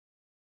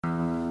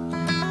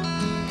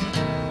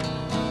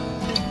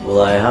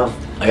Well,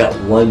 I got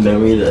one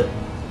memory that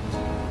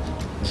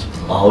has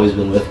always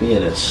been with me,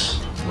 and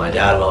it's my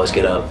dad would always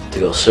get up to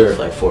go surf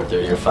like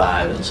 4:30 or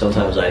 5, and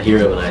sometimes I'd hear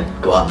him and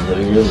I'd go out in the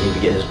living room and he'd be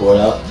getting his board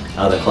out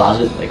of the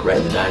closet, like right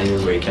in the dining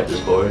room where he kept his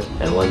board.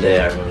 And one day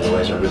I remember the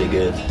waves were really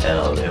good,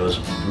 and it was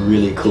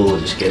really cool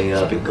just getting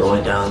up and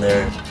going down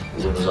there.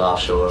 The wind was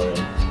offshore, and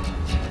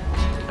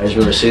I just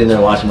remember sitting there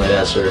watching my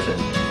dad surf,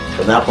 and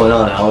from that point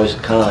on I always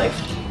kind of like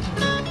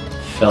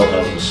felt I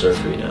was a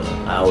surfer, you know.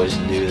 I always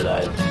knew that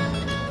I'd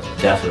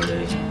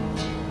definitely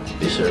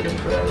be surfing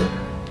forever.